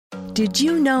Did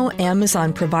you know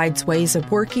Amazon provides ways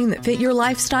of working that fit your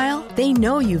lifestyle? They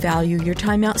know you value your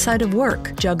time outside of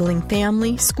work, juggling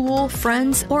family, school,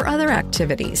 friends, or other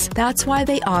activities. That's why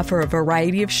they offer a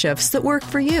variety of shifts that work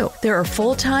for you. There are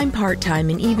full-time,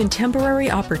 part-time, and even temporary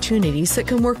opportunities that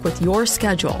can work with your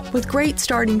schedule, with great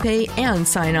starting pay and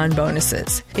sign-on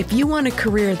bonuses. If you want a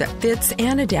career that fits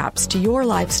and adapts to your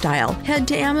lifestyle, head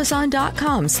to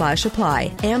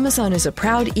Amazon.com/apply. Amazon is a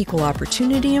proud equal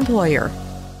opportunity employer.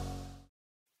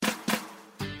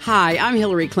 Hi, I'm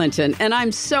Hillary Clinton, and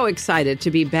I'm so excited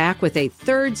to be back with a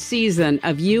third season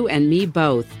of You and Me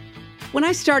Both. When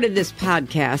I started this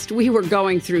podcast, we were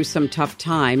going through some tough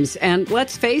times, and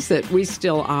let's face it, we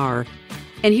still are.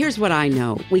 And here's what I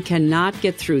know. We cannot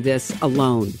get through this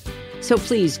alone. So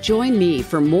please join me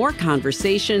for more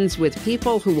conversations with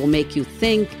people who will make you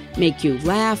think, make you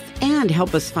laugh, and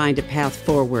help us find a path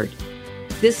forward.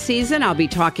 This season, I'll be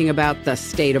talking about the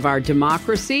state of our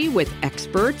democracy with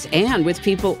experts and with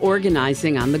people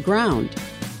organizing on the ground.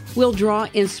 We'll draw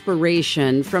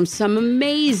inspiration from some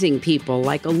amazing people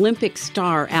like Olympic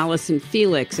star Allison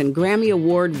Felix and Grammy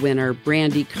Award winner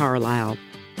Brandi Carlile.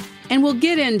 And we'll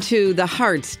get into the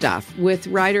hard stuff with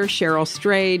writer Cheryl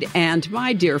Strayed and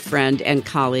my dear friend and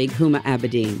colleague Huma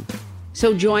Abedin.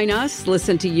 So join us,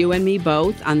 listen to You and Me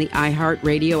Both on the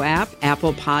iHeartRadio app,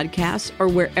 Apple Podcasts, or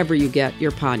wherever you get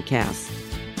your podcasts.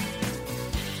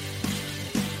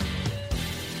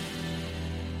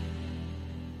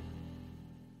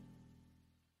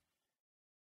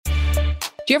 Do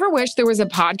you ever wish there was a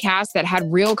podcast that had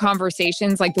real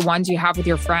conversations like the ones you have with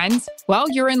your friends? Well,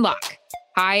 you're in luck.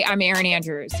 Hi, I'm Erin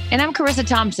Andrews. And I'm Carissa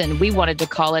Thompson. We wanted to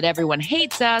call it Everyone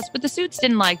Hates Us, but the Suits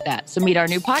didn't like that. So meet our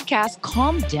new podcast,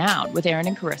 Calm Down, with Erin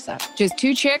and Carissa. Just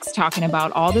two chicks talking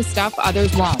about all the stuff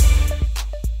others won't.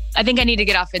 I think I need to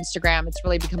get off Instagram. It's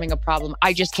really becoming a problem.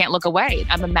 I just can't look away.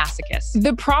 I'm a masochist.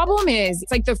 The problem is,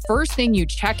 it's like the first thing you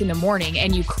check in the morning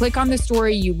and you click on the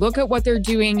story, you look at what they're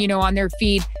doing, on their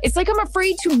feed. It's like I'm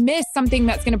afraid to miss something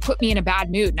that's going to put me in a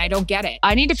bad mood, and I don't get it.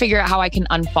 I need to figure out how I can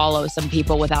unfollow some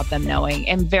people without them knowing.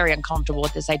 I'm very uncomfortable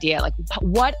with this idea. Like,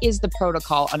 what is the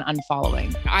protocol on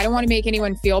unfollowing? I don't want to make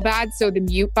anyone feel bad, so the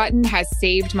mute button has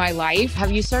saved my life.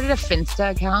 Have you started a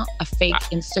Finsta account? A fake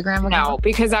Instagram account? No,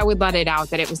 because I would let it out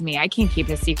that it was me. I can't keep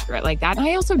a secret like that.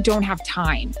 I also don't have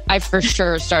time. I for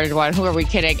sure started one. Who are we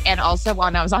kidding? And also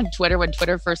when I was on Twitter, when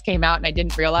Twitter first came out and I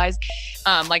didn't realize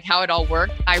like how it all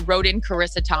worked, I wrote in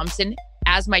Carissa Thompson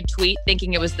as my tweet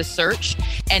thinking it was the search,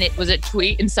 and it was a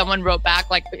tweet, and someone wrote back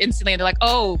like instantly and they're like,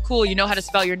 oh, cool, you know how to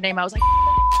spell your name. I was like,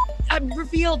 I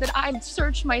revealed that I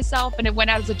searched myself, and it went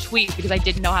out as a tweet because I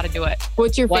didn't know how to do it.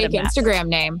 What's your fake Instagram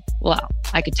name? Well,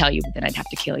 I could tell you, but then I'd have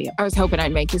to kill you. I was hoping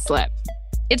I'd make you slip.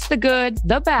 It's the good,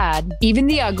 the bad, even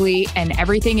the ugly, and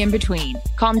everything in between.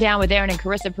 Calm Down with Erin and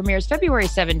Carissa premieres February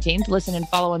 17th. Listen and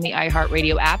follow on the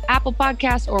iHeartRadio app, Apple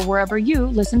Podcasts, or wherever you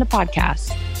listen to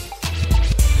podcasts.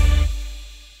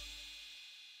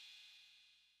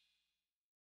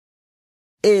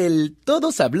 El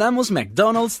Todos Hablamos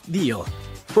McDonald's Deal.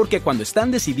 Porque cuando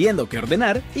están decidiendo qué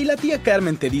ordenar y la tía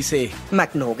Carmen te dice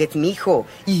McNuggets, mijo,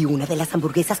 y una de las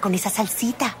hamburguesas con esa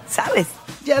salsita, ¿sabes?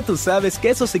 Ya tú sabes que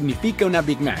eso significa una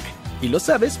Big Mac. Y lo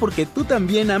sabes porque tú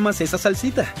también amas esa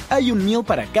salsita. Hay un meal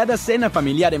para cada cena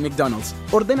familiar en McDonald's.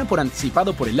 Ordena por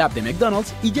anticipado por el app de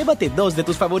McDonald's y llévate 2 de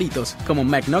tus favoritos, como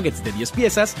McNuggets de 10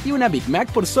 piezas y una Big Mac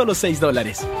por solo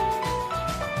 $6.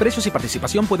 Precios y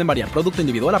participación pueden variar. Producto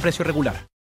individual a precio regular.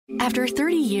 After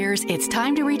 30 years, it's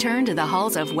time to return to the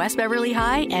halls of West Beverly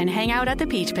High and hang out at the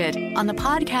Peach Pit. On the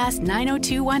podcast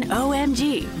 9021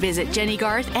 OMG, visit Jenny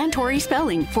Garth and Tori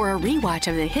Spelling for a rewatch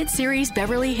of the hit series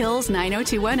Beverly Hills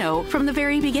 90210 from the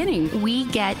very beginning. We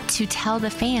get to tell the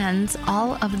fans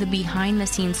all of the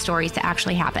behind-the-scenes stories that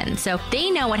actually happened. So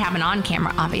they know what happened on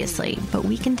camera, obviously, but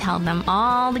we can tell them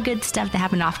all the good stuff that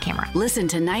happened off camera. Listen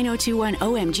to 9021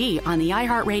 OMG on the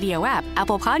iHeartRadio app,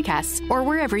 Apple Podcasts, or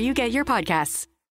wherever you get your podcasts.